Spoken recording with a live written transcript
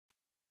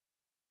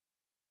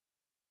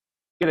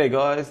G'day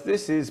guys,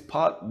 this is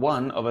part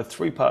one of a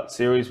three-part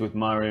series with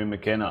Mario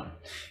McKenna.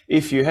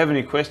 If you have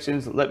any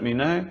questions, let me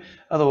know.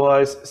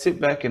 Otherwise, sit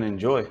back and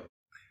enjoy.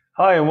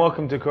 Hi and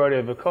welcome to Karate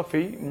Over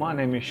Coffee. My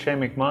name is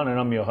Shane McMahon and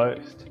I'm your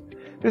host.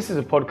 This is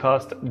a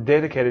podcast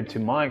dedicated to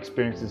my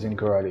experiences in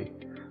karate.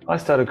 I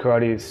started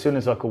karate as soon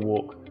as I could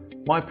walk.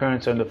 My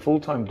parents owned a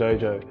full-time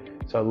dojo,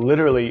 so I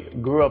literally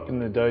grew up in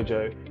the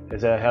dojo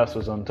as our house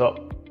was on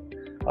top.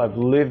 I've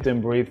lived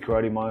and breathed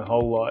karate my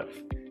whole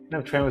life. And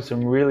I've trained with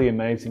some really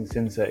amazing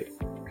sensei,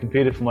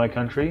 competed for my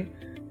country,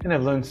 and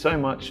I've learned so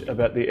much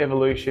about the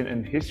evolution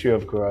and history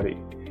of karate.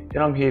 And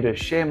I'm here to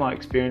share my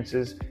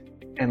experiences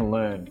and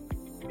learn.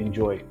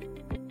 Enjoy.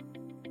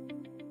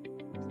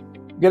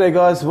 G'day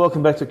guys,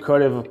 welcome back to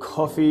Karate Over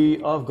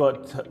Coffee. I've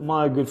got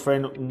my good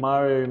friend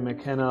Mario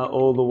McKenna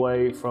all the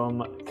way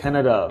from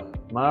Canada.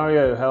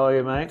 Mario, how are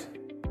you, mate?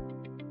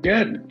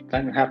 Good.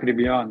 I'm happy to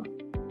be on.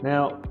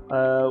 Now,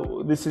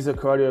 this is a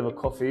Karate Over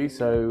Coffee,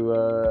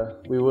 so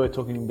we were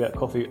talking about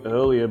coffee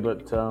earlier,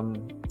 but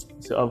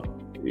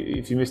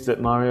if you missed it,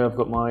 Mario, I've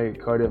got my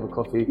Karate Over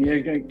Coffee.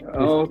 Yeah.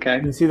 Oh,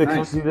 okay. You see the Nice.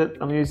 coffee that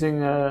I'm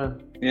using?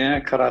 Yeah,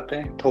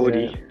 karate,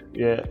 tori.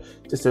 Yeah,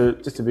 just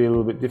to be a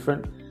little bit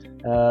different.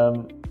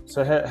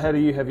 So how do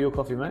you have your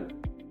coffee, mate?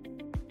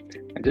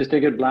 I just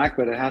take it black,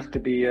 but it has to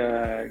be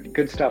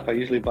good stuff. I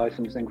usually buy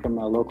something from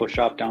a local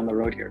shop down the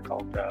road here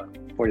called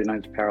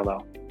 49th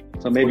Parallel.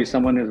 So maybe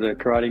someone is a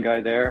karate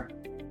guy there.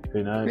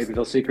 Who knows? Maybe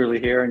they'll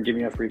secretly hear and give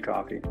me a free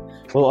coffee.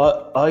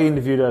 Well, I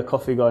interviewed a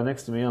coffee guy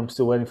next to me. I'm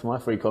still waiting for my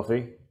free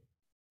coffee.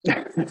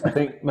 I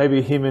think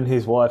maybe him and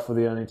his wife were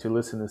the only two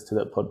listeners to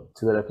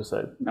that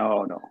episode.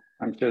 No.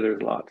 I'm sure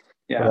there's lots.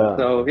 Yeah.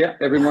 So yeah,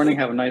 every morning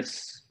have a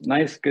nice,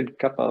 good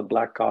cup of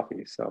black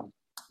coffee. So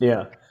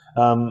yeah.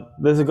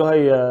 There's a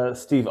guy,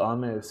 Steve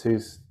Armes,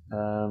 who's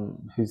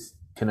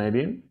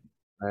Canadian,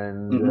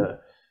 and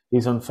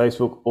he's on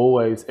Facebook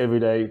always, every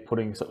day,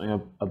 putting something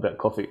about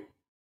coffee.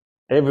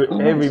 Every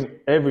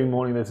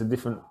morning, there's a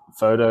different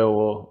photo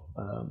or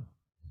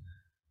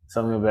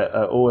something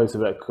about always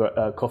about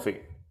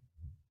coffee.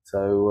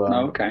 So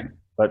okay.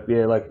 But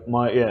yeah,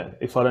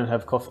 if I don't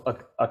have coffee,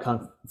 I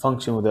can't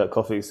function without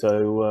coffee.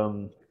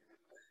 So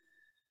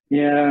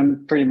Yeah,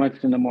 pretty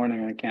much in the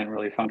morning, I can't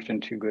really function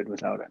too good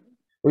without it.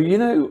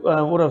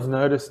 well, what I've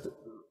noticed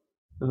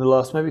in the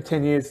last maybe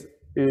 10 years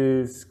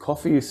is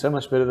coffee is so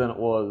much better than it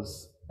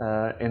was,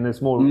 and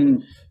there's more.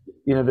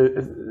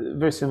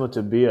 Very similar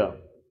to beer.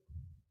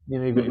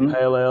 You've got your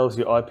pale ales,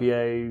 your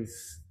IPAs.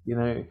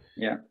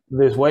 Yeah.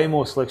 There's way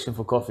more selection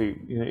for coffee.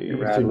 Your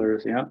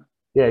Radlers, yeah.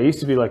 Yeah, it used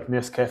to be like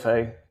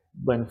Nescafe,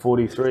 Blend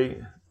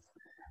 43,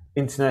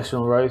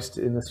 International Roast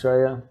in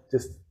Australia,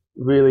 just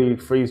really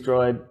freeze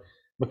dried.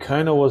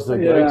 Moccona was the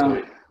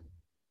go-to.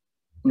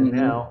 And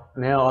now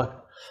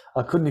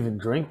I couldn't even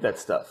drink that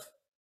stuff.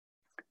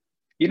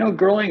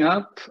 Growing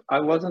up, I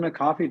wasn't a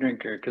coffee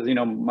drinker because,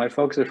 my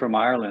folks are from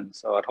Ireland.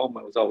 So at home,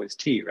 it was always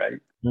tea, right?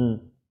 Mm.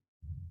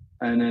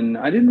 And then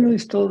I didn't really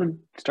still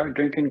start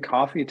drinking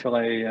coffee till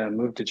I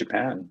moved to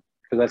Japan.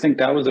 Because I think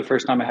that was the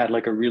first time I had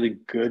like a really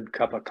good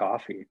cup of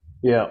coffee.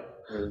 Yeah.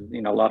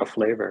 With, a lot of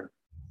flavor.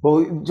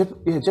 Well,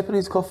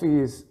 Japanese coffee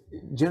is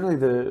generally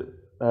the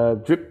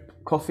drip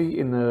coffee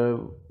in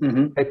the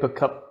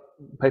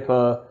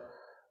paper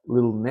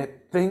little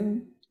net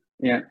thing.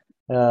 Yeah.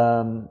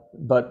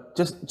 But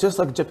just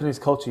like Japanese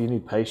culture, you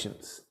need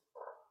patience.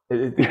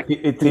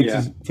 It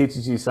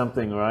teaches you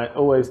something, right?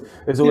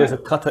 There's always a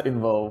kata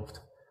involved.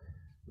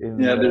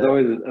 There's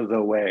always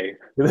the way.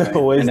 There's right?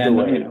 always and then,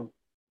 the way.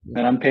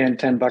 And I'm paying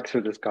 $10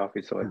 for this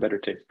coffee, so it better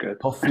taste good.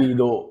 Coffee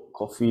do.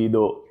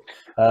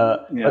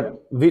 But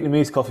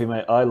Vietnamese coffee,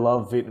 mate. I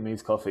love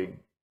Vietnamese coffee.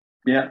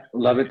 Yeah,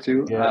 love it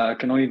too. Yeah. I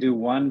can only do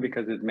one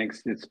because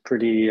it's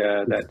pretty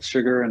that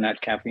sugar and that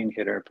caffeine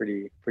hit are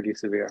pretty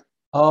severe.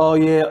 Oh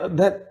yeah,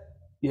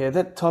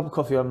 that type of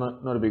coffee I'm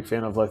not a big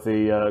fan of, like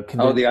the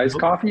condensed the iced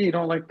milk. coffee? You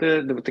don't like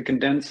with the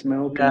condensed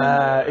milk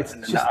Nah,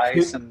 and the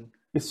ice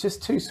it's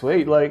just too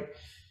sweet. Like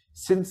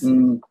since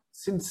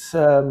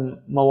my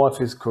wife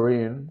is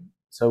Korean,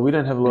 so we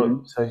don't have a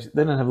lot. So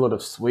they don't have a lot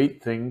of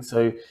sweet things.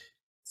 So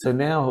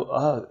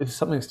now, if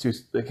something's too,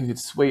 like if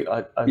it's sweet,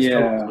 I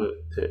struggle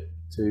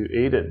to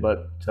eat it.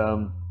 But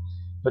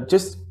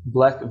just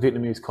black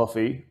Vietnamese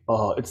coffee,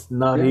 it's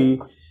nutty.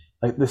 Yeah.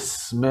 Like the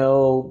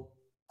smell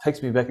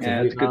takes me back to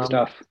Vietnam. It's good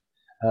stuff.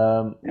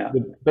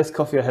 The best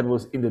coffee I had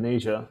was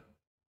Indonesia,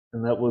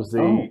 and that was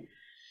the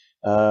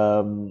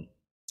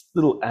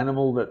little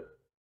animal that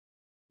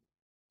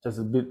does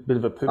a bit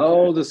of a poop.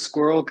 Oh, the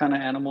squirrel kind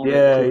of animal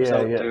that poops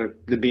out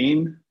the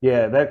bean.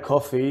 Yeah, that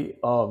coffee.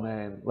 Oh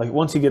man! Like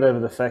once you get over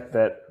the fact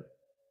that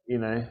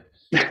you're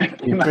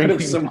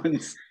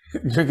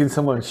drinking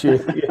someone's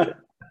shit.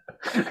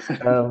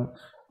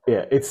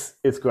 Yeah.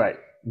 It's great.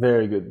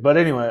 Very good. But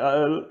anyway,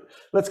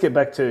 let's get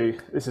back to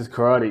this is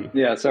karate.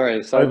 Yeah,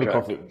 sorry. Over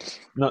coffee.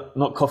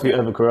 Not coffee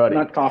over karate.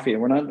 Not coffee.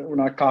 We're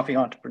not coffee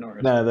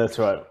entrepreneurs. No, that's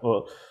right.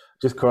 Well,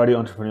 just karate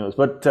entrepreneurs.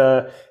 But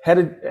how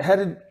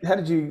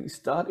did you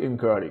start in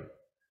karate?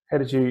 How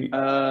did you?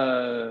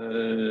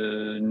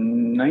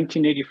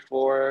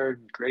 1984,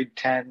 grade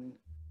 10.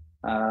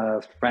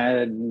 A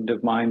friend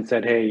of mine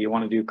said, "Hey, you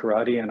want to do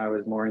karate?" And I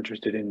was more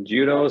interested in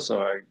judo,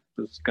 so I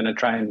was going to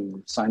try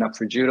and sign up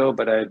for judo,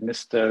 but I had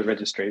missed the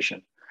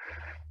registration.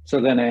 So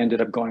then I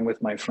ended up going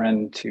with my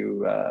friend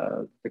to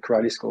the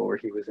karate school where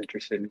he was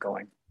interested in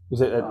going.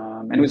 Was it at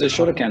And it was a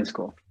Shotokan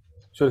school.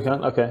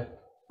 Shotokan? Okay.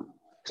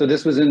 So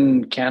this was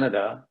in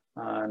Canada,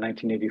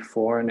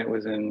 1984, and it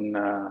was in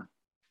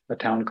a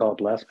town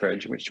called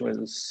Lethbridge, which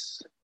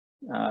was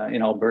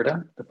in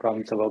Alberta, the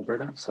province of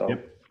Alberta. So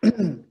Yep.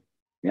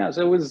 yeah,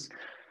 so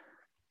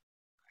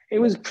it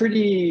was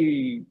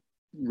pretty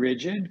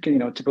rigid, you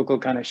know, typical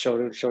kind of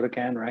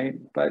Shotokan, right?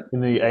 But In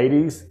the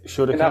 80s,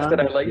 Shotokan? enough that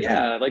I like,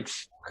 yeah, like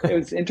it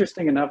was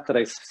interesting enough that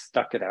I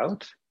stuck it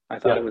out. I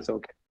thought it was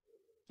okay.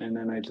 And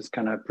then I just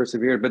kind of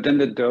persevered. But then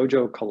the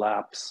dojo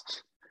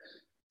collapsed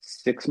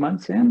 6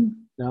 months in,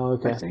 Oh,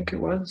 okay. I think it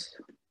was.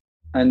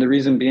 And the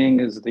reason being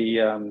is the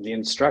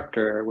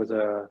instructor was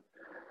an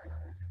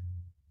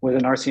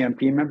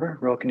RCMP member,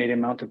 Royal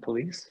Canadian Mounted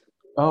Police.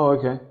 Oh,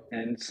 okay.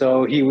 And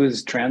so he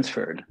was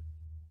transferred.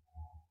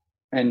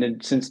 And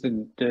then, since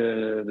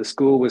the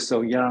school was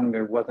so young,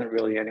 there wasn't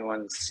really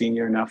anyone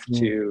senior enough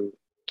to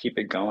keep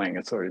it going.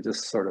 It sort of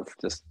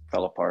just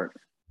fell apart.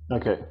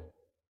 Okay.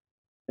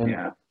 And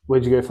yeah.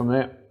 Where'd you go from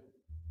there?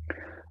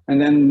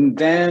 And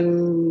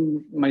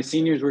then my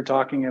seniors were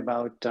talking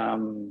about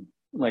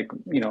like,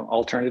 you know,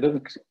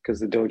 alternatives because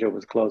the dojo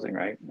was closing,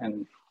 right?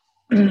 And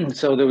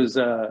so there was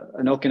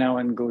an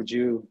Okinawan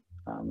Goju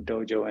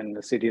dojo in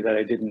the city that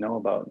I didn't know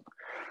about.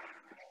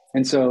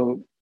 And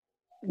so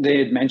they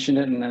had mentioned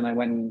it, and then I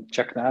went and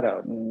checked that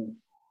out and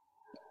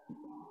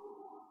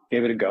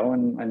gave it a go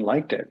and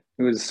liked it.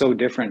 It was so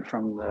different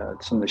from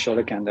the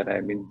Shotokan that I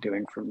had been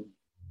doing for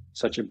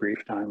such a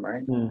brief time,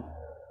 right?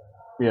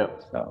 Yeah.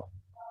 So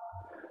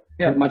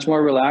yeah, much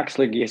more relaxed.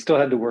 Like you still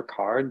had to work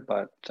hard,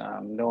 but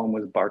no one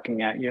was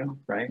barking at you,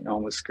 right? No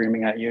one was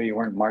screaming at you. You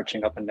weren't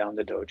marching up and down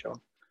the dojo,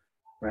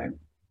 right?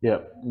 Yeah,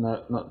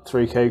 not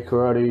 3K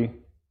karate.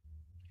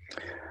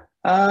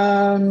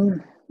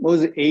 What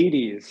was it,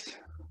 80s?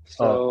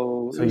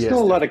 So there was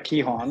still a lot of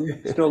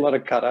Kihon, still a lot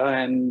of kata,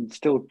 and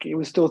it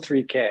was still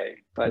 3K,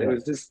 but it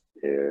was just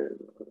the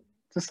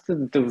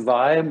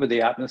vibe or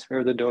the atmosphere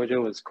of the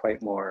dojo was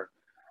quite more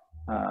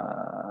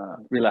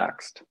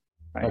relaxed.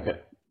 Right? Okay.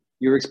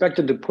 You were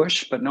expected to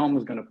push, but no one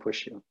was going to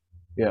push you.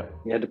 Yeah.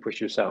 You had to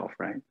push yourself,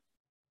 right?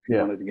 If you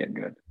wanted to get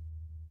good.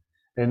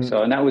 And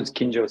that was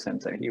Kinjo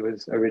Sensei. He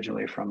was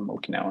originally from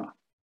Okinawa.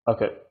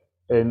 Okay.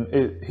 And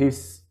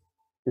is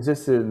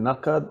this the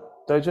Naka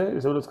dojo?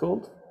 Is that what it's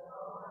called?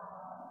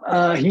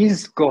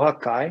 He's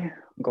Gohakai,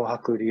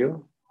 Gohaku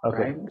Ryu.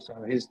 Okay. Right?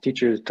 So his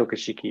teacher is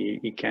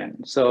Tokashiki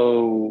Iken.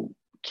 So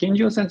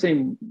Kinjo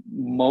Sensei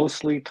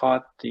mostly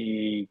taught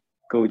the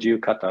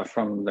Goju kata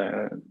from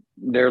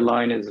their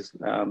line is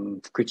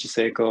Fukuchi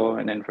Seiko,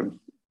 and then from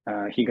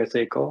Higa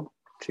Seiko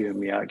to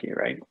Miyagi,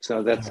 right?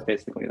 So that's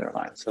basically their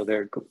line. So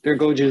their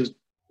Goju is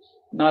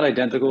not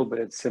identical, but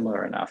it's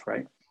similar enough,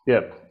 right?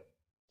 Yep.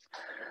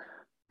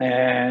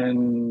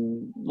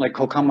 And like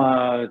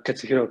Hokama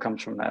Tetsuhiro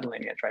comes from that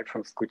lineage, right?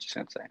 From Fukuchi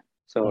Sensei.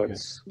 So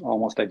it's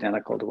almost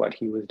identical to what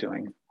he was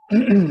doing.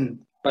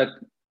 But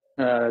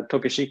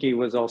Tokashiki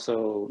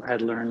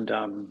had learned,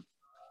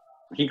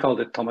 he called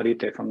it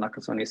Tomarite from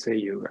Nakasone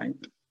Seiyu, right?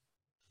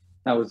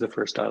 That was the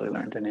first style he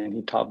learned. And then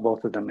he taught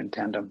both of them in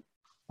tandem.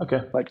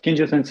 Okay. But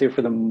Kinjo Sensei,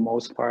 for the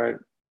most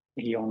part,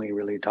 he only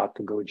really taught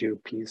the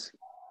Goju piece,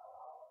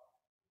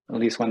 at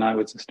least when I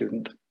was a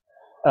student.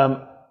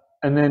 And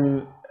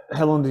then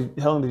how long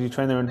did you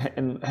train there,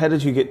 and how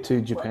did you get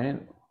to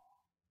Japan?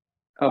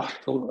 Oh,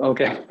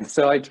 okay.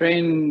 So I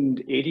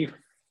trained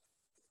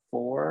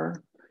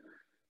 84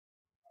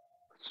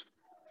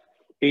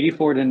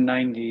 to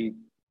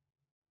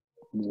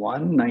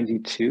 91,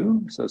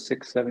 92. So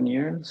 6-7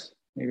 years,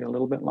 maybe a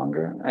little bit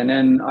longer. And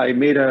then I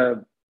made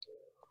a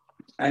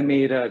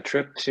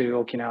trip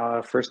to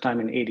Okinawa first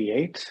time in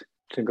 88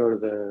 to go to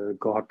the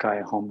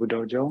Gohakai Hombu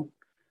Dojo.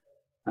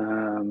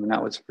 And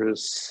that was for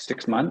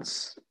 6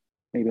 months,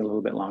 maybe a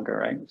little bit longer,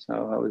 right?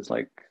 So I was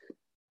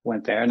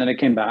went there, and then I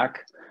came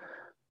back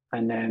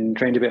and then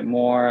trained a bit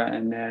more.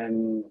 And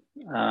then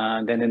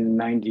in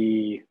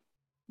 90,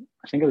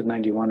 I think it was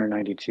 91 or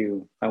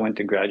 92, I went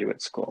to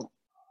graduate school,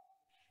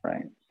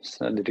 right?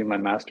 So to do my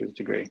master's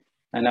degree.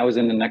 And that was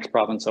in the next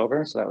province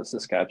over. So that was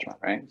Saskatchewan,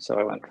 right? So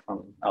I went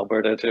from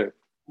Alberta to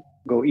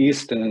go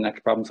east, and the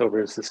next province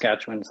over is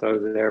Saskatchewan. So I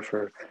was there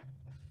for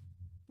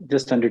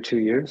just under 2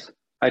 years.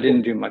 I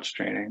didn't do much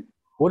training.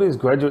 What is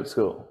graduate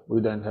school?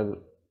 We don't have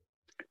it.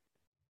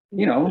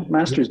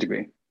 Master's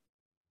degree.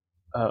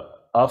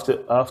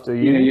 After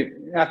uni?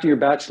 After your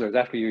bachelor's,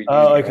 after your uni.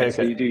 Oh, okay, right?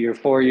 So you do your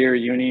 4-year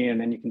uni, and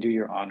then you can do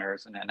your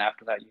honors, and then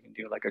after that you can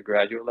do like a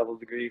graduate level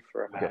degree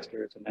for a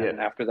master's, and then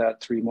after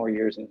that 3 more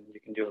years, and you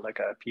can do like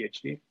a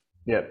PhD.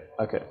 Yeah.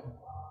 Okay.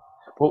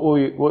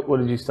 What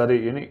did you study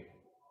at uni?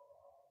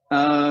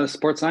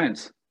 Sports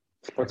science,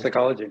 sports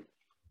psychology.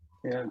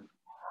 Yeah.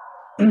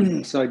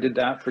 So I did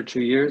that for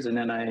 2 years, and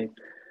then I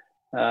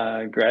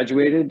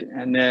graduated,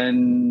 and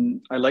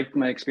then I liked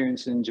my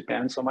experience in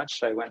Japan so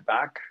much, I went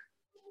back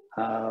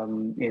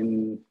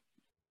in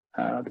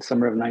the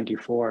summer of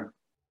 '94.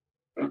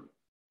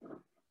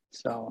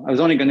 So I was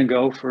only going to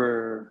go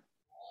for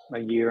a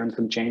year and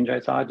some change, I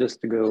thought, just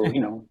to go,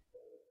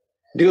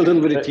 do a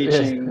little bit of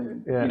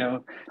teaching, yeah.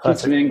 teach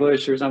some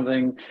English or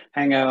something,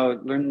 hang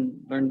out, learn,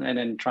 and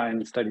then try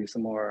and study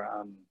some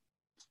more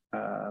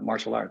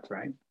martial arts,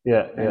 right?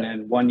 Yeah. And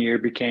then 1 year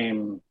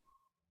became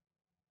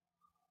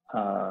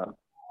 8.5,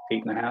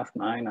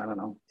 9, I don't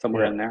know,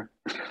 somewhere in there.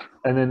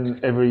 And then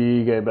every year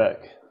you go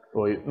back,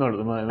 or not at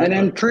the moment. And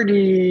then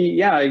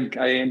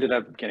I ended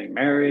up getting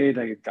married.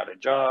 I got a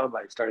job.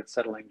 I started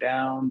settling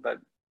down. But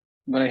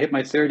when I hit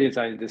my 30s,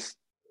 I just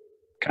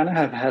kind of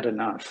have had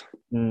enough.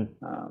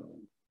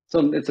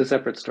 So it's a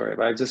separate story,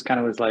 but I just kind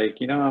of was like,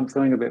 I'm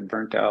feeling a bit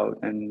burnt out.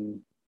 And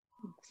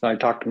so I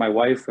talked to my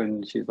wife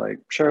and she's like,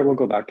 sure, we'll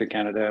go back to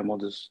Canada and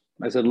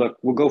I said, look,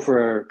 we'll go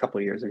for a couple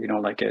of years. If you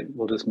don't like it,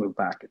 we'll just move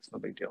back. It's no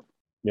big deal.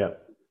 Yeah.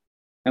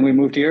 And we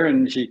moved here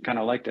and she kind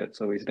of liked it.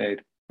 So we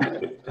stayed.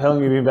 How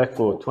long have you been back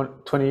for?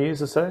 20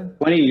 years or so?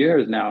 20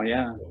 years now,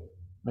 yeah.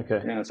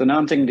 Okay. Yeah. So now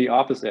I'm thinking the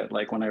opposite.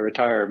 Like when I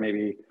retire,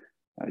 maybe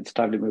it's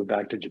time to move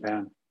back to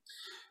Japan.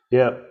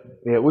 Yeah,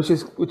 which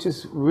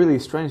is really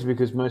strange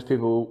because most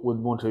people would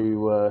want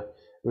to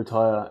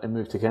retire and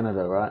move to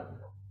Canada, right?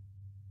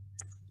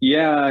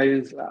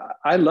 Yeah,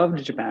 I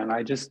loved Japan.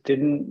 I just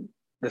didn't.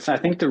 I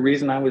think the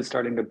reason I was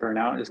starting to burn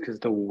out is because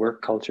the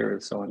work culture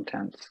is so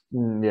intense.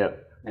 Yeah.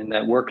 And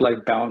that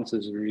work-life balance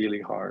is really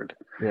hard.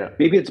 Yeah.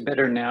 Maybe it's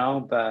better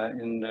now, but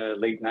in the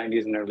late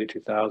 '90s and early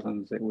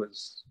 2000s, it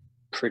was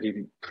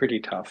pretty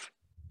tough.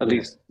 At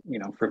least,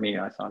 for me,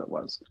 I thought it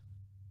was.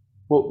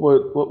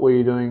 What were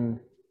you doing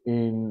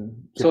in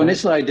Japan? So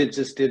initially I did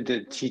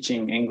the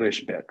teaching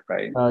English bit,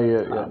 right? Oh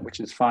yeah.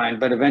 Which is fine.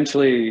 But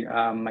eventually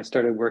I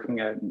started working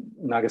at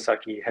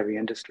Nagasaki Heavy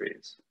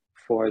Industries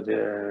for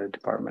the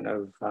Department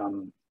of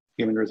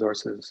Human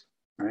Resources,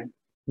 right?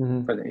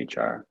 For the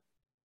HR.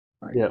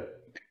 Right? Yeah.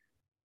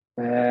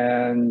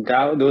 And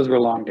those were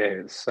long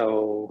days.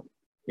 So,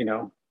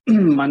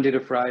 Monday to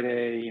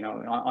Friday,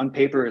 on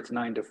paper it's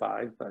 9 to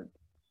 5, but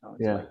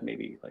it's like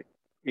maybe like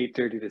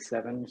 8:30 to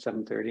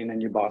 7:30, and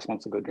then your boss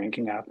wants to go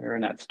drinking after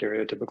in that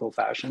stereotypical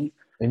fashion.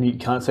 And you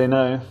can't say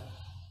no.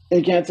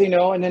 You can't say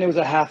no. And then it was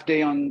a half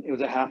day on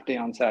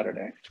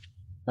Saturday.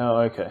 Oh,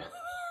 okay.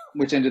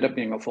 Which ended up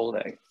being a full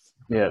day.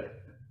 Yeah.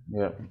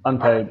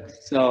 Unpaid.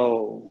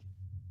 So,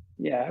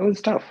 yeah, it was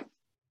tough.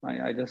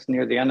 I just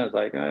near the end I was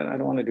like, I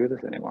don't want to do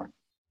this anymore.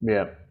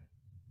 Yeah.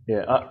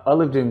 I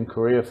lived in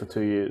Korea for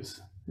 2 years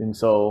in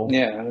Seoul.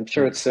 Yeah, I'm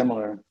sure it's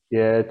similar.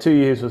 Yeah, 2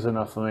 years was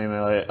enough for me,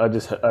 man.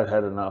 I'd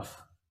had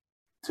enough.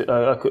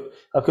 I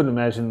couldn't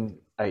imagine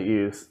 8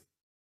 years.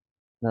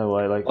 No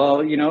way. Like,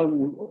 well,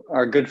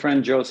 our good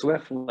friend Joe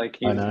Swift, like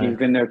he's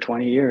been there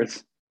 20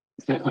 years.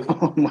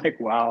 I'm like,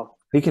 wow.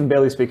 He can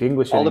barely speak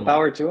English. All the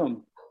power to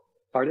him.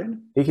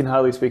 Pardon? He can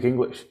hardly speak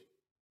English.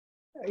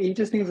 He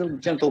just needs a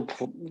gentle,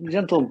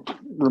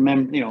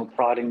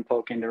 prodding,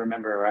 poking to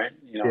remember, right?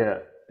 Yeah.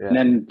 And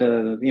then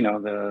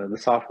the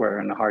software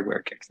and the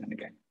hardware kicks in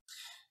again.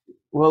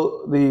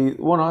 Well, the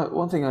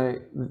one thing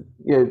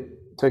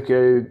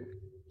Tokyo,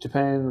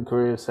 Japan,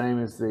 Korea, same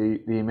as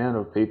the amount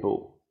of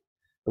people.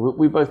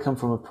 We both come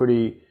from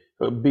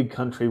a big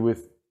country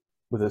with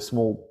a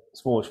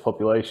smallish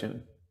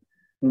population,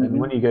 and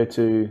when you go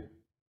to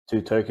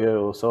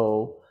Tokyo or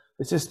Seoul,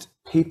 it's just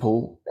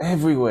people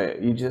everywhere.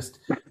 You just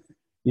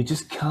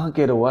can't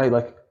get away.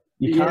 Like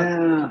you can't get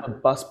on a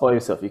bus by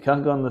yourself. You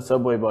can't go on the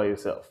subway by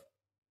yourself.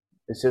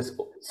 It's just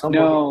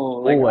somebody.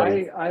 No,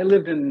 like I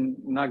lived in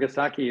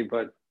Nagasaki,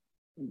 but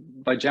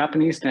by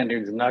Japanese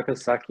standards,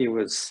 Nagasaki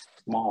was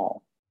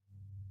small.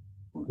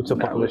 It's a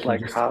population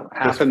was like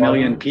half a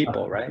million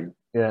people, right?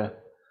 Yeah.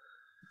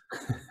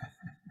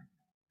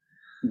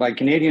 By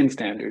Canadian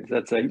standards,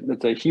 that's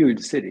a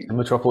huge city. A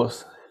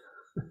metropolis.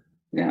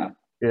 Yeah.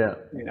 Yeah.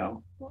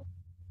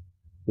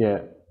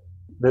 Yeah.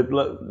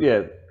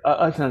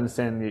 I can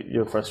understand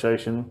your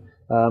frustration.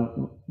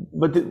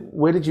 But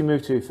where did you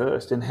move to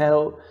first, and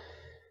how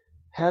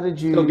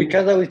did you? So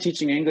because I was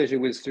teaching English, it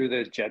was through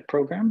the JET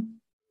program.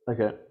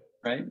 Okay.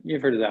 Right,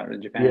 you've heard of that, the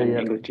Japan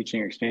English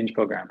Teaching Exchange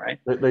Program, right?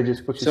 They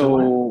just put you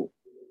somewhere. So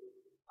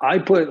I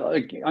put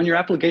on your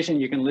application,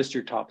 you can list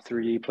your top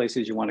 3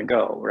 places you want to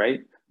go,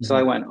 right? So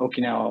I went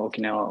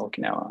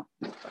Okinawa.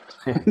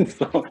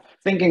 So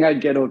thinking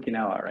I'd get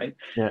Okinawa, right?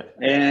 Yeah.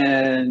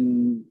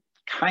 And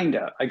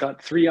I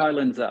got 3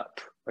 islands up.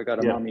 I got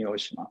Amami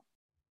Oshima,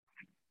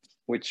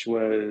 which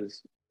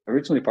was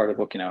originally part of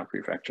Okinawa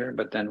Prefecture,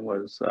 but then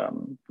was,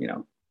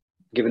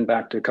 given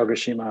back to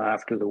Kagoshima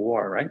after the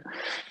war, right?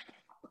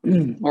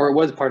 Or it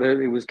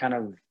was kind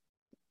of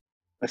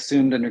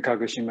assumed under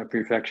Kagoshima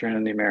Prefecture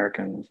and the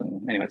Americans.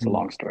 And anyway, it's a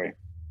long story.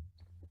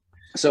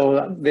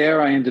 So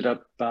there I ended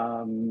up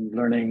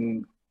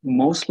learning,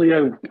 mostly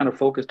I kind of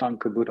focused on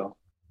Kobudo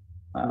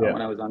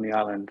when I was on the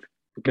island,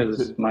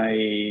 because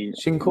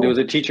there was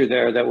a teacher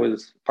there that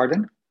was,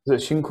 pardon? Is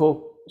it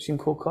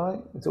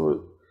Shinkokai? Is it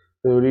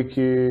the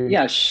Rikyu?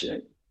 Yeah,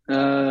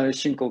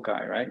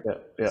 Shinkokai, right?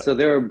 Yeah. So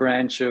they're a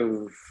branch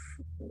of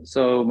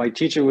So my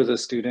teacher was a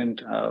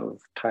student of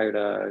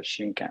Taira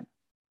Shinken,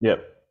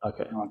 Yep.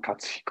 Okay.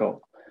 Katsuhiko.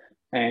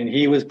 And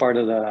he was part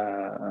of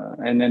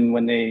and then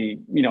when they,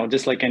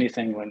 just like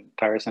anything, when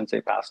Taira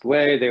Sensei passed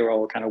away, they were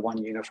all kind of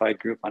one unified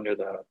group under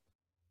the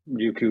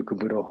Ryukyu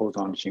Kabuto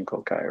Hozon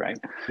Shinkokai, right?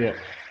 Yeah.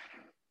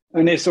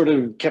 And they sort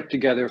of kept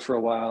together for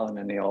a while, and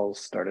then they all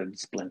started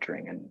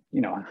splintering. And,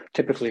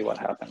 typically what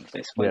happens,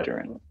 they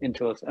splinter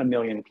into a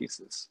million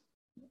pieces.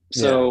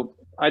 So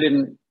I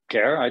didn't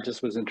care. I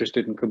just was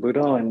interested in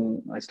Kabuto,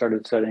 and I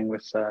started studying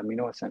with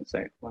Minoa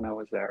Sensei when I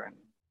was there. And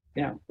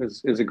yeah, it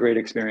was a great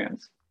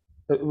experience.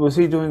 Was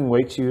he doing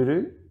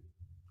Weichiryu?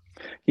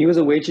 He was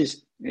a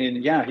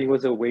he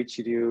was a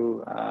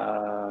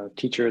Weichiryu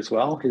teacher as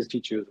well. His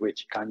teacher was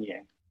Weichi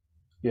Kanye.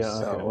 Yeah.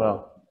 So, okay.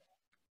 Wow.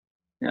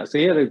 Yeah, so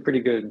he had a pretty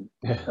good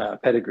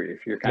pedigree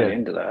if you're kind of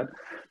into that.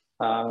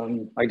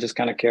 I just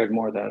kind of cared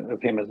more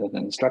of him as an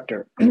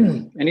instructor,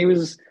 and he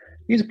was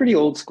pretty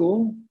old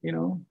school,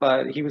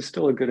 but he was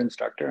still a good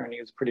instructor, and he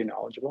was pretty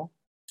knowledgeable.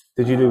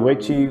 Did you do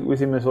Weichi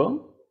with him as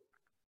well?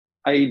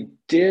 I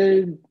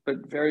did,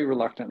 but very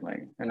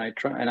reluctantly, and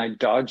I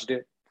dodged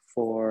it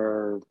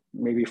for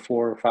maybe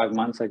 4 or 5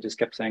 months. I just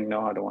kept saying,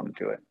 no, I don't want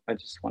to do it. I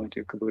just want to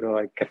do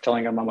Kabuto. I kept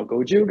telling him I'm a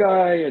Goju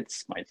guy.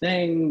 It's my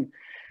thing.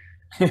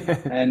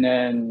 And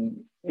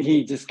then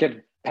he just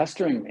kept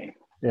pestering me.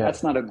 Yeah.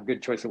 That's not a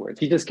good choice of words.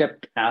 He just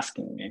kept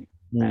asking me,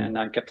 and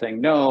I kept saying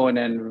no. And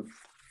then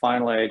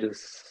finally I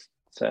just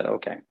said,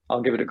 okay,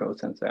 I'll give it a go,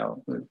 Sensei.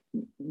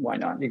 Why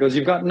not? He goes,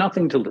 you've got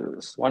nothing to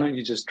lose. Why don't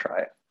you just try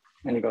it?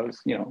 And he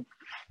goes,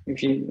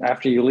 if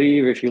you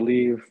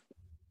leave,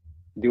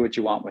 do what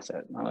you want with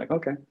it. And I'm like,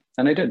 okay.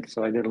 And I did.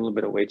 So I did a little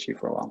bit of Weichi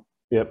for a while.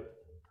 Yep.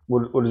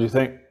 What did you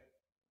think?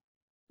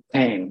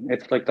 Pain.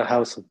 It's like the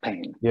house of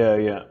pain.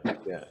 Yeah.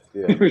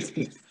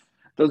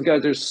 Those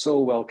guys are so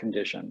well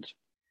conditioned.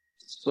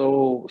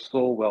 So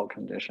well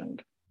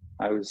conditioned.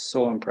 I was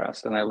so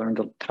impressed, and I learned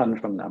a ton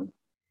from them.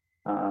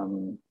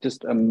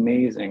 Just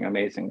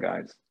amazing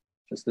guys.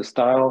 Just the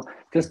style,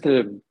 just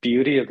the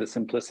beauty of the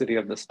simplicity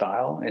of the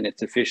style and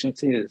its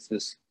efficiency is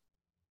just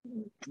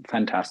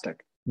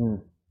fantastic.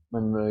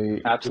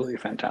 And absolutely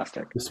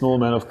fantastic. The small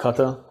amount of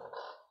kata.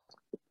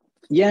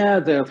 Yeah,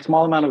 the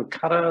small amount of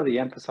kata, the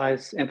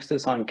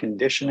emphasis on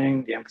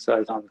conditioning, the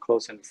emphasis on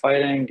close-in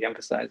fighting, the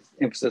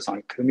emphasis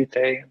on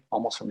kumite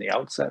almost from the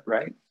outset,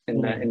 right?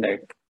 In the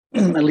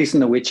at least in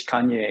the Weichi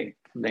Kanye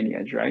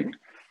lineage, right?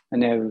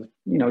 And they have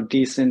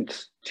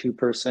decent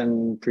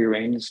 2-person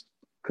pre-arranged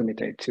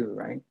kumite too,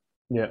 right?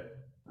 Yeah.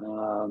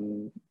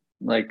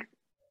 Like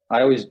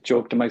I always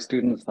joke to my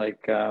students,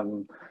 like a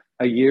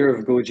year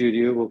of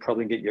Goju-ryu will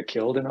probably get you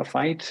killed in a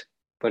fight,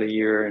 but a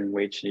year in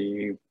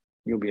Weichi,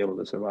 you'll be able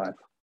to survive.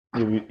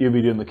 You'll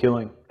be doing the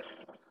killing.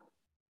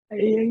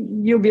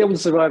 You'll be able to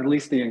survive at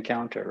least the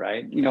encounter,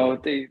 right?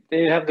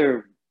 They have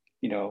their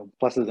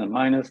pluses and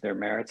minuses, their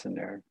merits and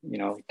their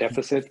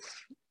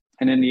deficits,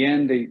 and in the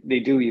end they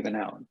do even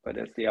out. But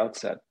at the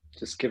outset,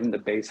 just given the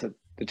base of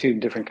the 2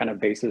 different kind of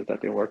bases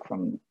that they work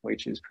from,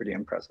 Weichi is pretty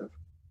impressive.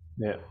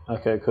 Yeah.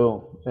 Okay.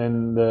 Cool.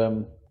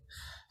 And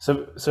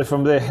so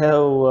from there,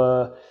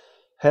 how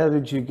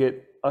did you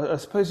get? I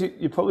suppose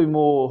you're probably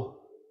more.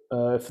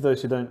 For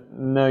those who don't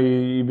know you,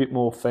 you're a bit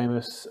more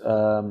famous.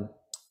 I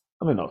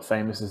mean, not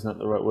famous is not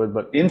the right word,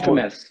 but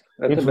infamous.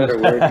 That's a better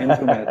word.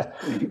 Infamous.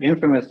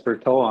 Infamous for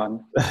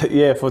Toon.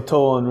 Yeah, for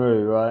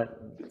Toon-ryu, right?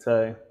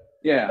 So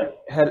yeah.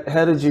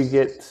 How did you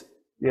get?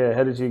 Yeah,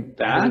 how did you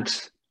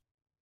that?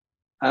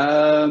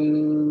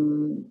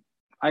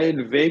 I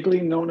had vaguely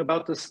known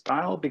about the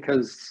style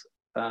because,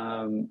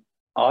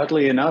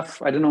 oddly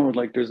enough, I don't know.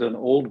 Like, there's an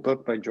old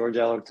book by George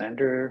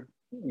Alexander,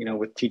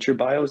 with teacher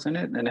bios in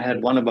it, and it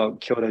had one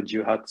about Kyoda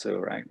Juhatsu,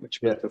 right, which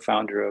was the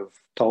founder of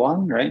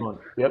Toon, right?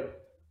 Yep.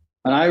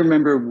 And I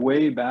remember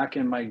way back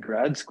in my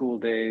grad school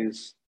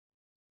days,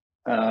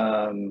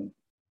 remember,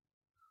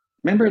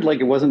 like,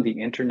 it wasn't the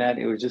internet,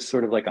 it was just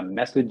sort of like a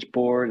message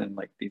board and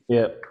like these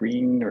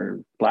green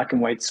or black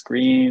and white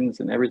screens,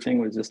 and everything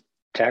was just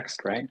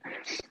text, right?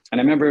 And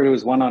I remember it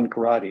was one on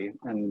karate,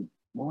 and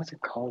what was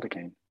it called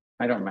again?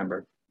 I don't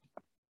remember.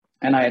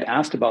 And I had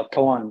asked about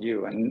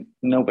Toon-ryu, and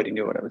nobody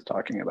knew what I was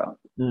talking about.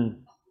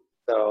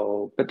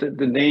 So, but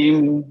the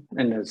name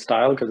and the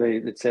style, because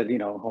it said, he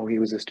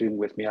was a student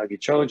with Miyagi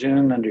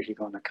Chojun under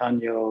Higo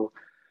Nakanyo,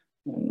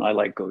 and I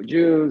like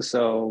Goju,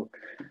 so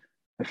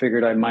I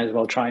figured I might as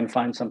well try and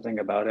find something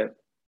about it.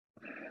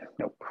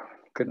 Nope,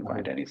 couldn't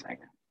find anything.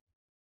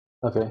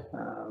 Okay.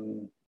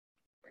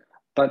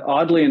 But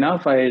oddly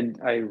enough,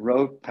 I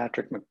wrote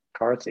Patrick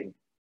McCarthy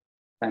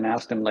and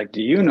asked him, like,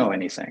 do you know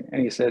anything?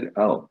 And he said,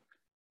 oh,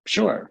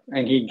 sure.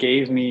 And he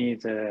gave me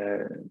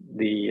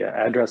the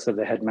address of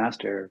the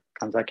headmaster,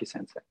 Kanzaki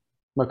Sensei.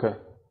 Okay.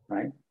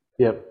 Right?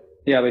 Yep.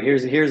 Yeah, but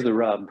here's the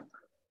rub.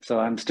 So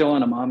I'm still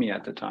on Amami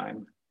at the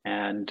time,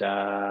 and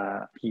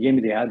he gave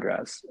me the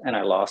address, and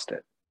I lost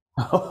it.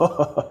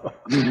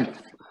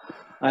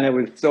 And I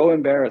was so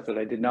embarrassed that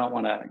I did not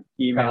want to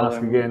email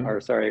him again.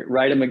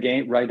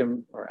 Write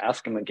him or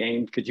ask him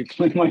again. Could you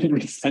mind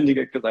resending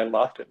it, because I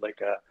lost it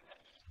like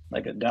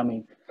a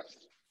dummy.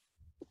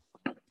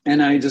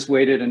 And I just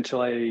waited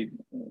until I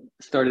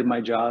started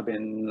my job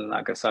in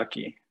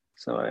Nagasaki.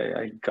 So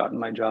I got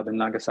my job in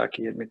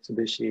Nagasaki at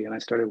Mitsubishi, and I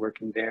started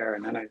working there.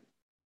 And then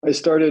I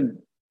started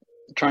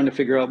trying to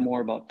figure out more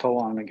about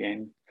Toan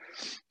again.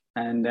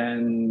 And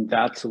then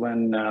that's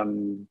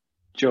when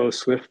Joe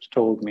Swift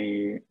told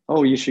me,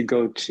 "Oh, you should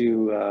go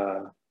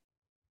to."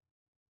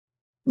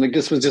 Like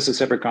this was just a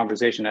separate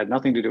conversation. It had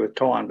nothing to do with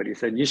Toan, but he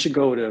said you should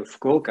go to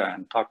Fukuoka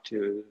and talk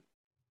to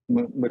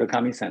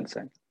Murakami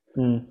Sensei.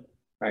 Mm.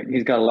 Right,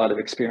 he's got a lot of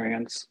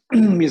experience.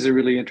 He's a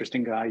really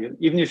interesting guy.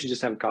 Even if you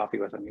just have a coffee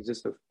with him, he's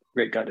just a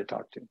great guy to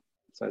talk to.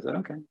 So I said,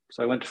 okay.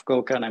 So I went to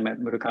Fukuoka and I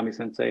met Murakami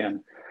Sensei, and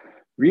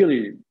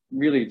really,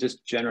 really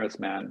just generous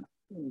man,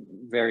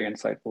 very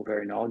insightful,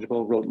 very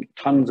knowledgeable. Wrote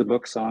tons of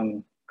books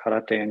on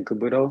karate and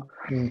Kobudo.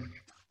 Mm.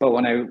 But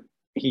when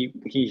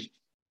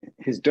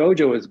his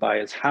dojo is by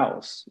his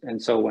house,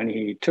 and so when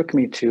he took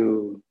me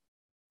to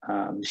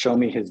show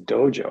me his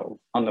dojo,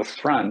 on the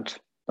front,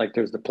 like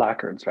there's the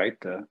placards, right?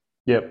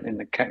 Yep. In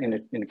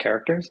the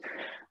characters,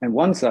 and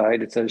one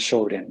side it says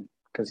Shorin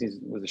because he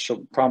was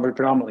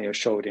predominantly a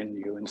Shorin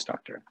Ryu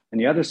instructor,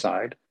 and the other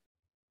side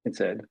it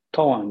said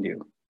Toan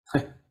Ryu,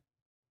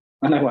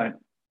 and I went,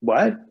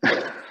 what?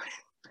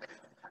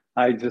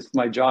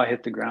 My jaw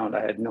hit the ground.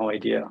 I had no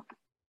idea,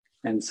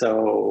 and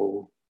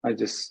so I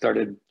just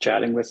started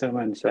chatting with him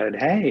and said,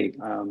 hey,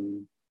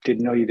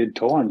 didn't know you did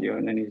Toan Ryu,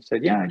 and then he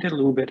said, yeah, I did a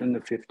little bit in the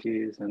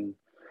 50s, and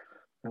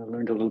I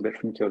learned a little bit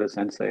from Kyoto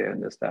Sensei and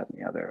this, that, and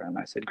the other. And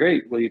I said,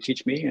 great, will you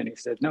teach me? And he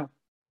said, no.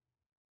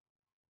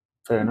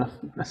 Fair enough.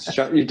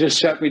 You just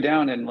shut me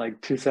down in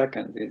like 2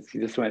 seconds. He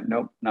just went,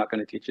 nope, not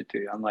going to teach it to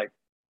you. I'm like,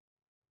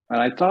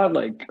 and I thought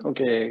like,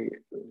 okay,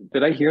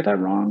 did I hear that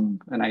wrong?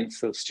 And I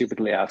so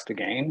stupidly asked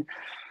again.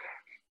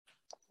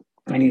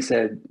 And he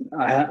said,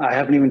 I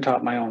haven't even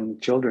taught my own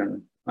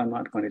children. I'm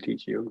not going to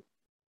teach you.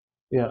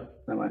 Yeah.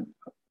 I went,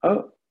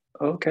 oh,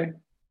 okay.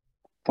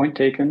 Point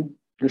taken.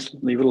 Just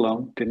leave it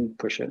alone. Didn't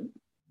push it.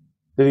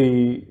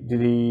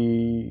 Did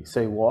he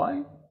say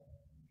why?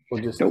 Or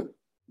just nope.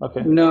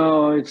 Okay.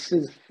 No, it's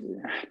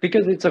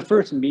because it's a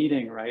first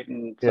meeting, right?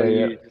 And so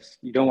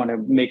you don't want to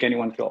make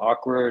anyone feel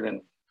awkward, and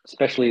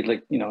especially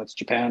like it's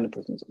Japan. The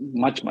person's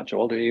much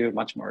older than you,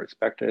 much more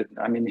respected.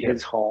 I'm in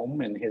his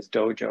home and his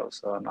dojo,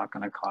 so I'm not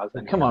going to cause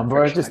any. Come on,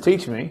 bro, just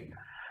teach me.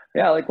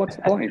 Yeah, like what's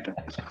the point?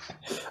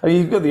 I mean,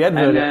 you've got the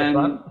advert at the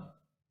front.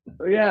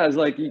 Yeah, it's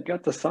like you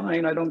got the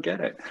sign. I don't get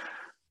it.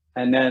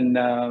 And then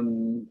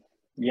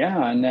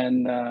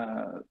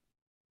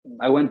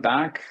I went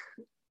back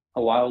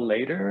a while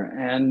later,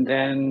 and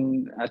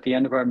then at the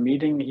end of our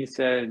meeting, he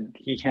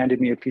handed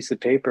me a piece of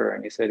paper,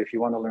 and he said, if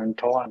you want to learn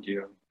Toan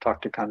Ryu,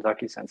 talk to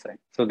Kanzaki Sensei.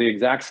 So the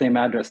exact same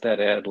address that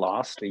I had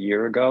lost a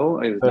year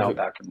ago is now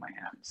back in my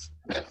hands.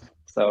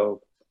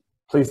 So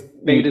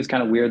fate is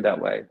kind of weird that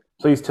way.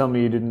 Please tell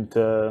me you didn't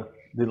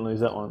lose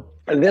that one.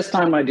 This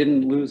time I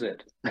didn't lose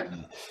it.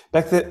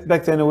 Back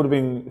then it would have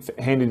been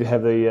handy to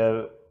have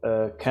the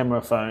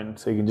camera phone,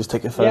 so you can just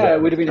take a photo. Yeah,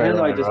 it would have been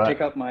handy. I just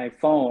pick up my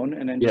phone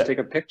and then just take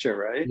a picture,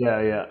 right?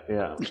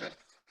 Yeah.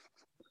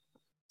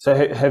 So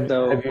have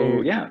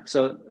you? Yeah.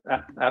 So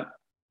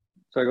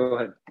sorry, go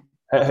ahead.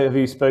 Have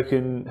you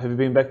spoken? Have you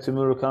been back to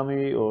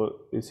Murakami, or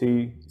is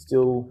he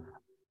still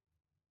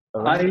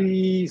around?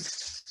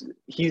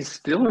 He's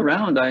still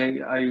around.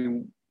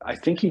 I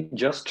think he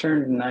just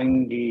turned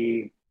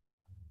 90.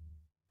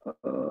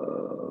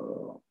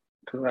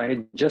 I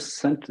had just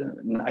sent.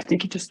 I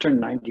think he just turned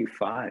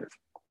 95.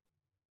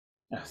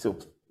 Still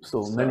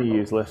many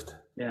years left.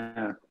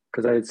 Yeah,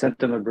 because I had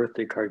sent him a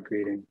birthday card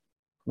greeting.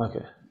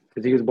 Okay.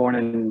 Because he was born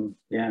in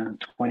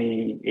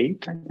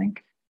 28, I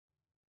think.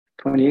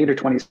 28 or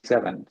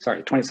 27.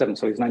 Sorry, 27.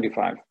 So he's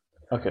 95.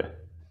 Okay.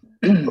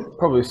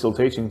 Probably still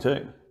teaching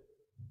too.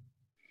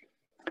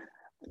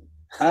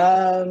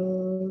 I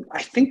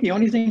think the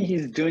only thing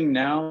he's doing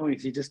now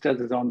is he just does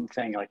his own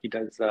thing. Like he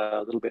does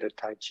a little bit of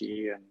Tai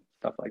Chi and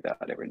stuff like that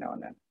every now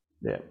and then.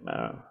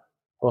 Yeah.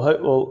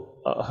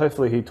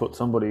 Hopefully he taught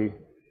somebody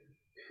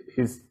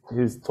his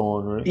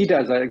Toan, right? He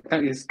does. A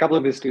couple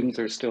of his students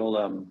are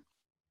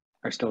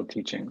still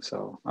teaching.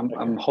 So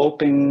I'm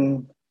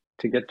hoping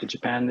to get to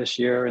Japan this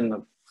year in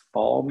the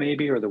fall,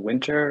 maybe, or the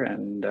winter,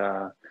 and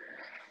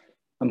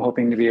I'm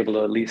hoping to be able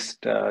to at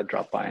least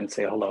drop by and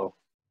say hello.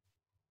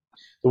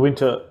 The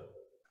winter,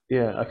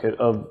 okay,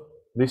 of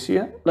this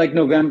year? Like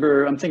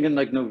November, I'm thinking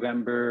like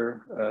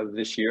November of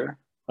this year.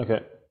 Okay.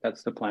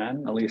 That's the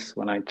plan, at least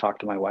when I talk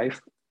to my wife.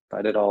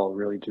 But it all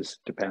really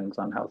just depends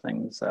on how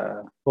things,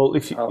 how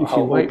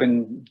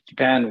open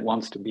Japan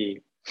wants to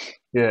be.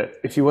 Yeah,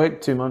 if you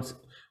wait 2 months,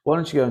 why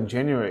don't you go in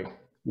January?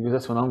 Because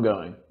that's when I'm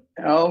going.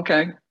 Oh,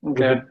 okay.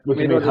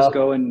 Maybe I'll just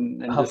go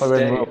and just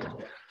stay.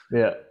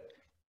 Yeah.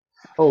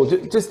 Oh,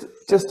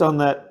 just on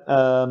that,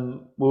 I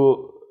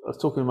was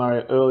talking to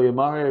Mario earlier.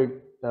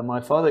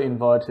 My father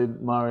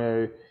invited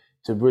Mario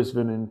to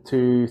Brisbane in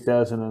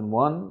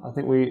 2001. I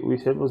think we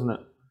said, wasn't it?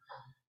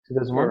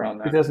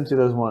 2001.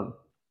 2001.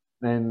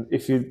 And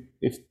if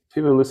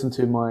people listened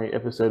to my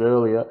episode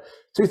earlier,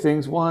 two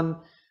things. One,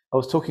 I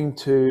was talking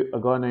to a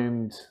guy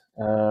named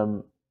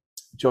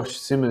Josh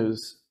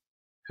Simmers,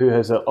 who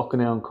has an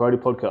Okinawan karate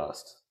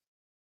podcast,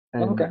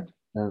 and Okay.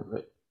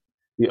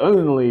 the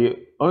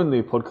only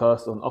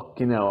podcast on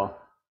Okinawa,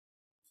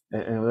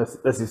 and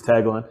that's his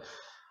tagline.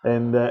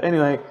 And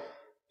anyway,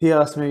 he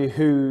asked me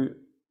who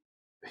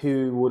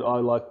would I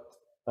like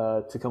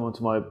to come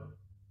onto my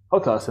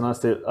podcast, and I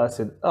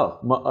said, oh,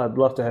 I'd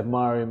love to have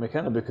Mario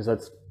McKenna, because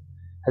I'd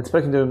had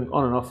spoken to him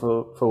on and off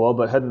for a while,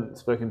 but hadn't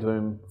spoken to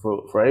him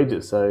for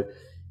ages. So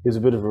he was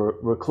a bit of a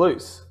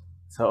recluse.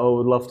 So I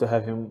would love to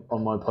have him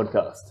on my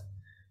podcast.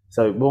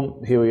 So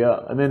boom, here we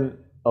are. And then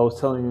I was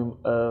telling him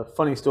a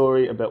funny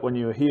story about when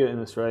you were here in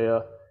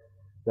Australia,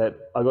 that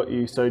I got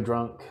you so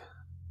drunk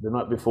the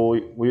night before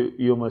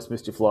you almost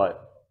missed your flight.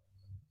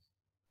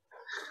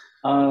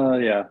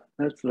 Yeah,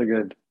 that's really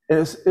good.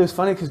 It was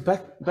funny because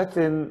back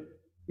then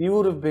you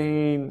would have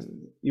been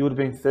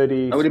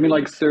 30. I would have been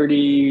like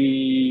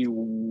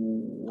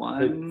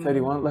 31,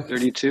 31, like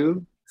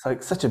 32. It's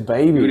like such a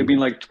baby. You would have been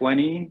like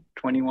 20,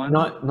 21.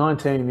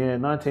 19, yeah,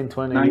 19,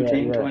 20,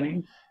 19, yeah,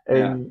 20.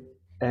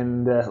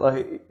 And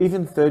like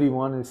even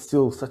 31 is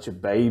still such a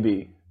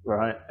baby,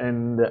 right?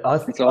 And I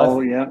thought,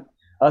 oh,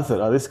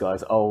 this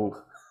guy's old.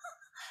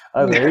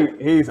 I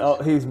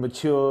thought he's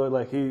mature,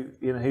 like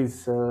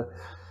he's so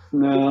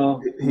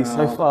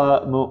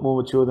far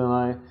more mature than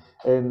I.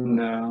 And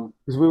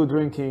because we were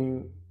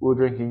drinking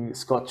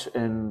scotch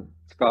and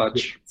blood,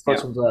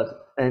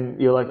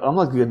 and you're like, I'm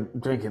not good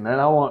drinking that.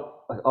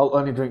 I'll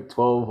only drink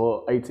 12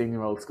 or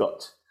 18-year-old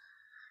scotch.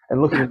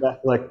 And looking back,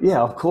 like, yeah,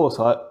 of course,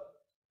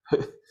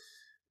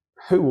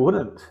 who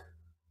wouldn't?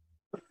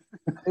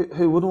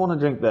 who wouldn't want to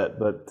drink that?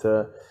 But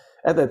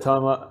at that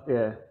time,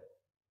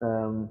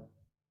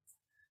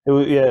 it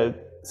was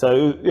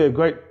So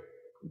great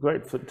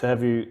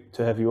to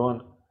have you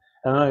on.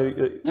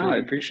 And I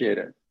appreciate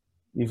it.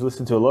 You've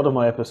listened to a lot of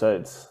my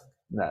episodes.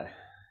 No,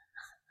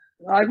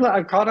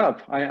 I've caught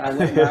up. I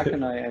went back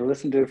and I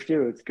listened to a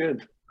few. It's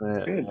good.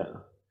 It's good. Yeah.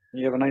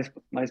 You have a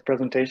nice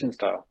presentation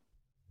style.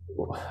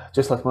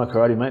 Just like my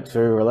karate mate,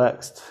 very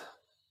relaxed.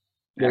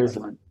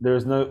 Excellent. There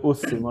is no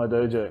us in my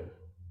dojo.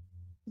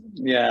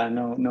 Yeah,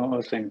 no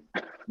using.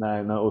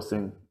 No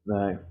using.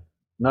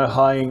 No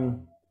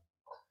highing.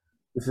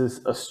 This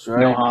is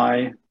Australia. No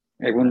high.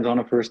 Everyone's on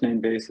a first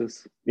name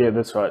basis. Yeah,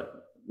 that's right.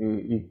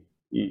 You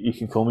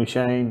can call me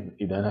Shane.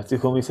 You don't have to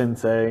call me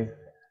Sensei.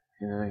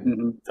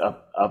 It's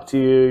up to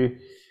you.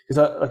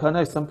 Because I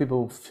know some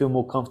people feel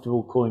more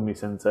comfortable calling me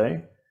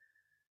Sensei,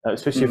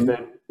 especially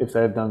if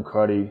they've done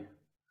karate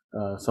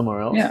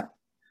somewhere else. Yeah.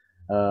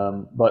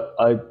 But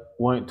I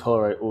won't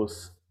tolerate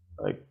us.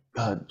 Like,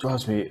 God,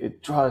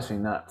 it drives me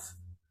nuts.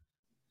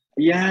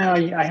 Yeah,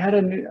 I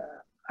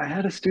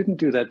had a student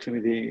do that to me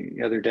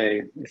the other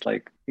day. It's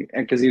like,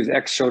 because he was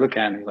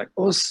ex-Shotokan. He's like,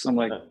 us. I'm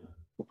like, oh,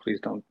 please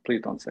don't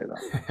say that.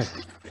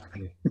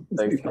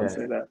 Please don't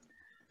say that.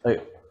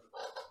 Like,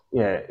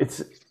 yeah,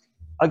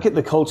 I get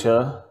the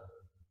culture,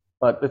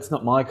 but it's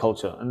not my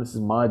culture, and this is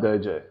my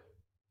dojo.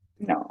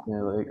 No,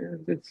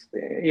 this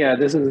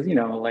is,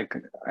 like,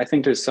 I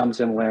think there's some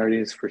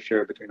similarities for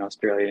sure between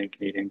Australian and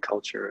Canadian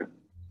culture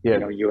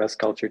and US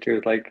culture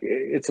too. Like,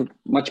 it's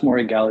much more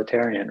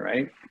egalitarian,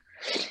 right?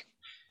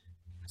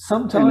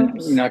 Sometimes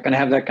and you're not going to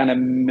have that kind of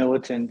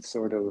militant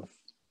sort of.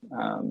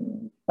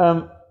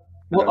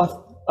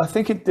 I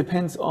think it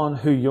depends on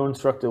who your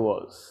instructor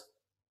was,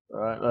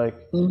 right? Like,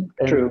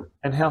 true,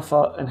 and how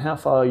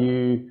far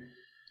you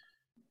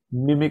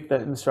mimic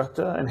that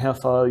instructor, and how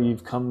far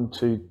you've come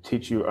to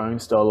teach your own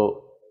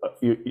style,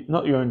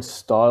 not your own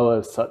style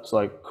as such,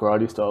 like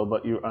karate style,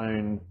 but your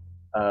own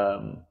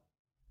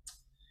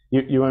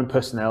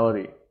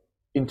personality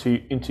into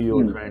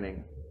your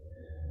training.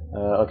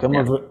 Like I'm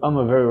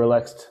a very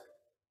relaxed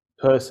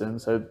person,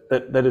 so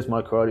that is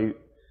my karate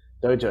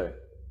dojo.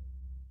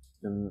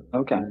 And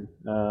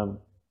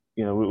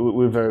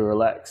we're very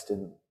relaxed,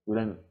 and we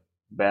don't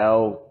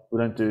bow. We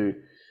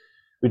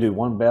do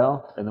one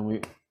bow, and then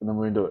we're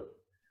into it.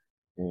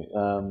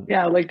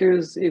 Like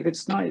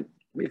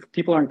if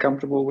people aren't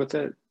comfortable with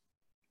it,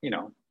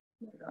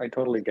 I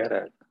totally get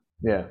it.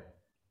 Yeah.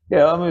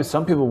 I mean,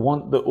 some people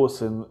want the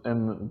awesome,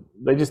 and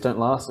they just don't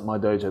last at my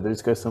dojo. They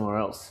just go somewhere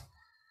else.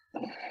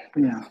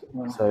 Yeah.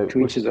 Well, so to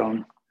each his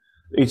own.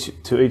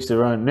 To each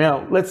their own.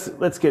 Now let's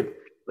get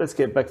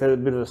back to a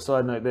bit of a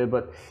side note there.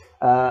 But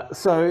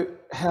so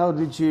how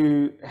did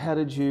you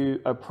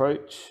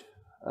approach?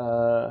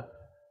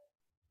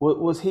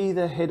 Was he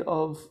the head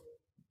of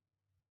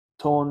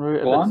Tohonru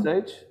at that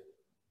stage?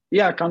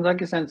 Yeah,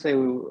 Kanzaki Sensei.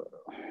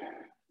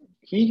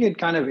 He had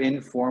kind of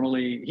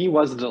informally. He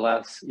was the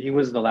last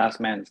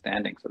man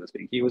standing, so to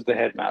speak. He was the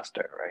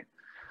headmaster, right?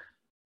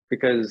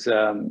 Because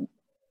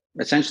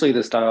essentially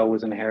the style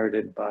was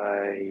inherited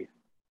by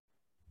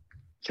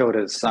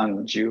Kyota's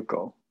son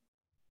Juko,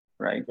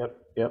 right?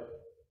 Yep.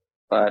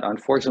 But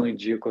unfortunately,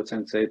 Juko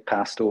Sensei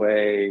passed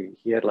away.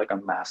 He had like a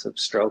massive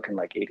stroke in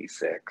like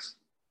 '86.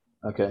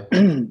 Okay.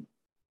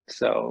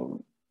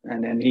 So,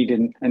 and then he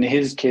didn't, and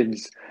his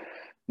kids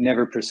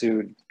never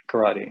pursued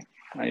karate.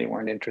 They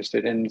weren't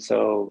interested in,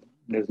 so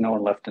there's no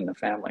one left in the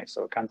family.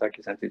 So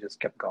Kanzaki Sensei just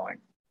kept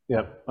going.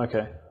 Yeah.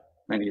 Okay.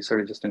 and he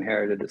sort of just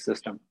inherited the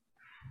system.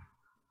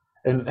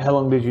 And how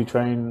long did you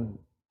train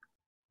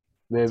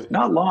there?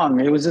 Not long.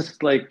 It was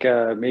just like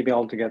maybe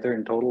altogether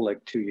in total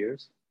like 2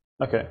 years,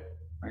 Okay.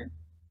 right?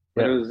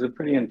 But it Yeah. was a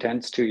pretty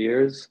intense 2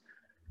 years.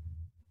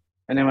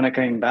 And then when I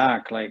came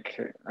back, like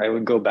I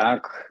would go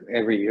back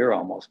every year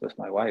almost with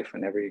my wife,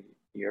 and every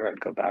year I'd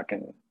go back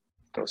and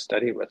go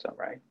study with them,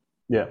 right?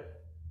 Yeah.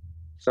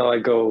 So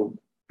I'd go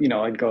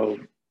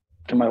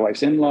to my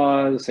wife's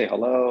in-laws, say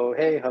hello,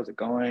 hey, how's it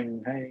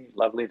going? Hey,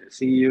 lovely to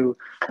see you.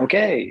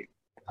 Okay,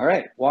 all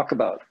right,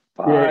 walkabout,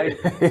 bye.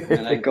 And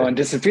then I'd go Yeah. and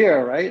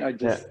disappear, right?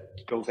 I'd Yeah. just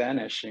go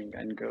vanish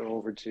and go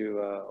over to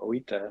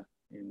Oita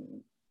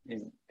in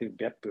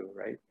Beppu,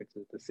 right, which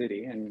is the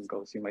city, and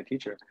go see my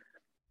teacher.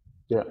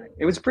 Yeah.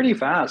 It was pretty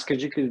fast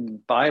because you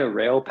could buy a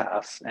rail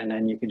pass and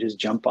then you could just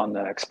jump on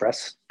the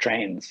express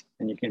trains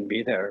and you can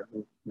be there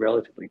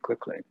relatively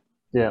quickly.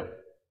 Yeah.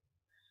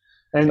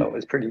 So And it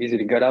was pretty easy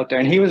to get out there.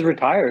 And he was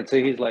retired. So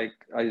I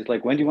was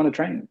like, when do you want to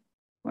train?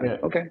 I'm yeah.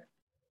 like, okay,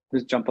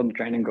 just jump on the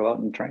train and go out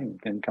and train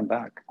and come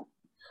back.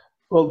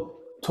 Well,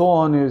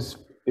 Toan is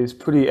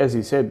pretty, as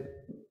you said,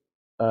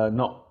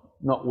 not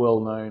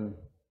well known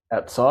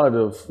outside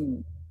of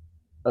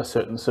a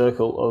certain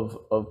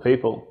circle of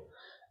people.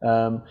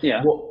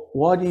 Yeah.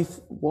 Why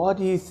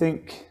do you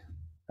think?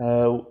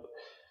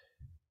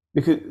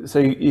 Because so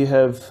you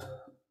have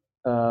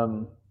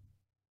um,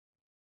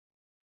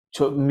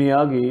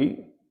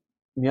 Miyagi's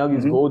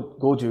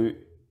Mm-hmm. Goju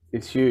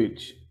is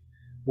huge.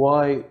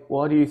 Why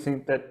do you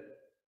think that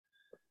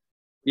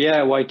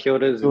Yeah. Why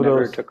Kyoto's never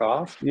Kyoto's? took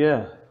off?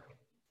 Yeah.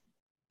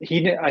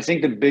 I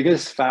think the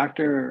biggest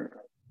factor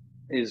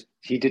is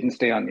he didn't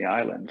stay on the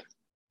island.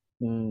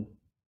 Mm.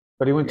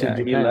 But he went to Yeah.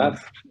 He Japan.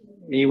 left.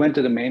 He went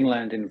to the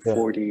mainland in Yeah.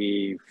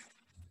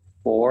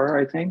 44,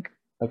 I think.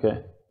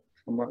 Okay.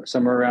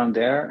 Somewhere around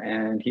there,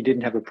 and he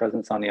didn't have a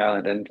presence on the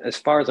island. And as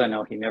far as I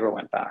know, he never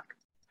went back,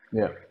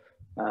 Yeah.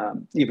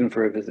 even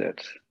for a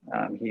visit.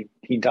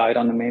 He died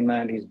on the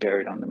mainland. He's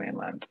buried on the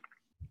mainland.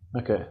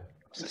 Okay.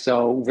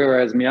 So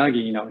whereas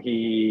Miyagi,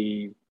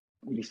 he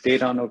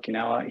stayed on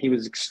Okinawa. He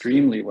was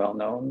extremely well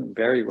known,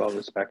 very well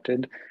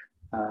respected.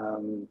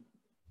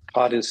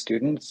 Taught his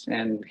students,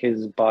 and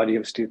his body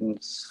of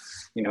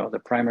students,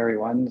 the primary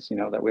ones,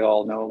 that we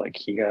all know, like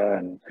Higa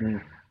and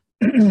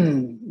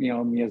Mm.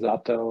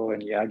 Miyazato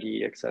and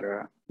Yagi,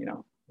 etc.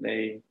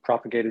 They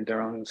propagated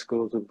their own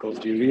schools of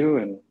Goju-ryu,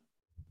 and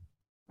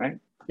right.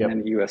 Yep. And then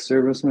the U.S.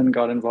 servicemen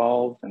got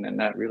involved, and then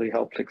that really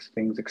helped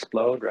things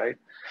explode, right?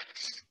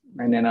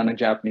 And then on the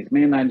Japanese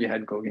mainland, you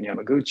had Gogen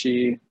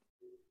Yamaguchi,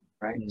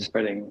 right,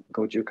 spreading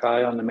Goju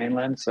Kai on the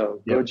mainland.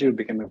 So Yep. Goju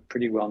became a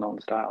pretty well-known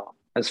style.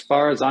 As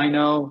far as I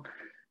know,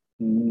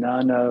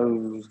 none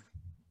of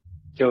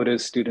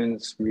Kyoto's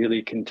students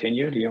really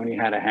continued. He only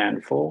had a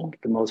handful.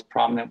 The most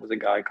prominent was a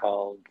guy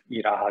called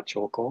Iraha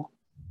Choko.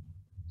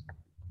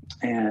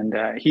 And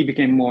he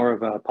became more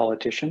of a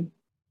politician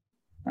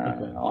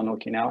on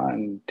Okinawa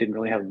and didn't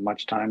really have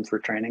much time for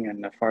training.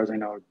 And as far as I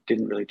know,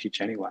 didn't really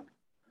teach anyone.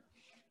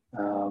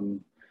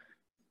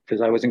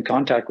 Because I was in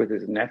contact with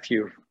his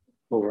nephew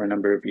over a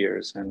number of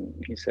years, and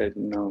he said,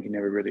 no, he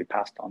never really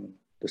passed on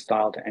the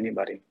style to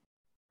anybody,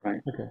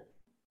 right? Okay.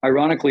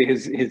 Ironically,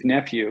 his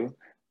nephew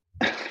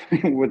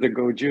was a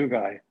Goju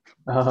guy.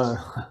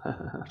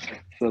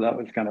 So that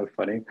was kind of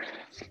funny.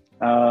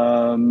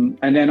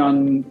 And then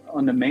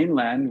on the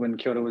mainland, when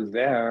Kyoto was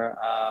there,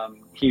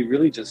 he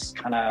really just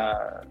kind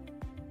of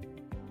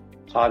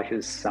taught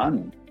his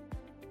son,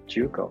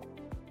 Juko.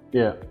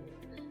 Yeah.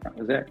 That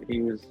was it.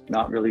 He was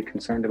not really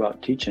concerned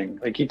about teaching.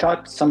 Like, he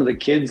taught some of the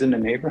kids in the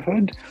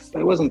neighborhood,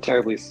 but it wasn't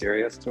terribly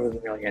serious. There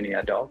wasn't really any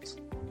adults.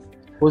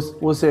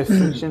 Was there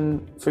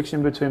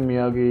friction between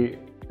Miyagi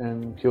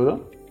and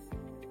Kyoto?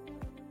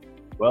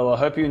 Well, I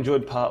hope you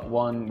enjoyed part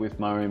 1 with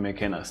Mario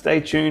McKenna.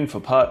 Stay tuned for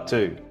part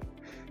 2.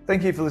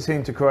 Thank you for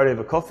listening to Karate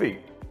Over Coffee.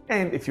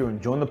 And if you're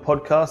enjoying the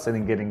podcast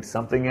and getting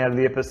something out of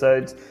the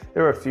episodes,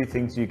 there are a few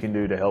things you can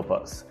do to help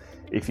us.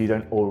 If you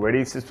don't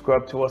already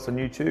subscribe to us on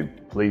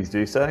YouTube, please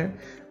do so.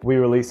 We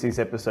release these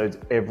episodes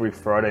every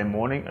Friday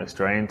morning,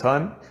 Australian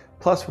time.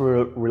 Plus, we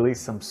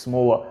release some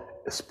smaller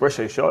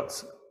espresso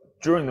shots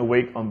during the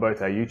week on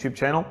both our YouTube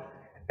channel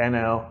and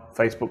our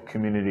Facebook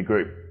community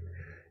group.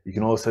 You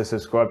can also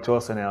subscribe to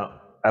us on our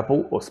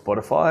Apple or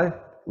Spotify.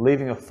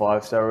 Leaving a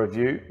 5-star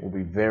review will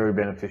be very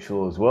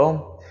beneficial as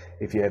well.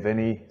 If you have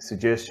any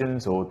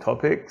suggestions or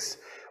topics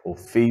or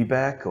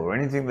feedback or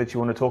anything that you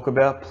want to talk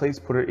about, please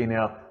put it in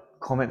our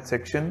comment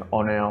section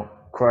on our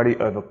Karate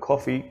Over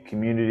Coffee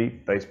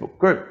community Facebook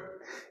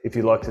group. If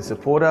you'd like to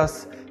support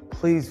us,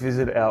 please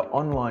visit our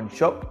online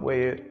shop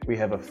where we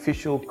have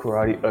official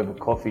Karate Over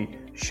Coffee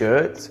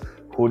shirts,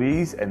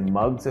 hoodies and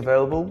mugs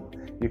available.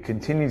 Your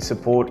continued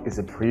support is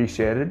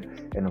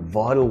appreciated and a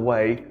vital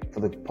way for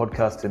the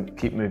podcast to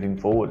keep moving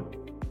forward.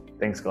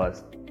 Thanks,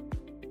 guys.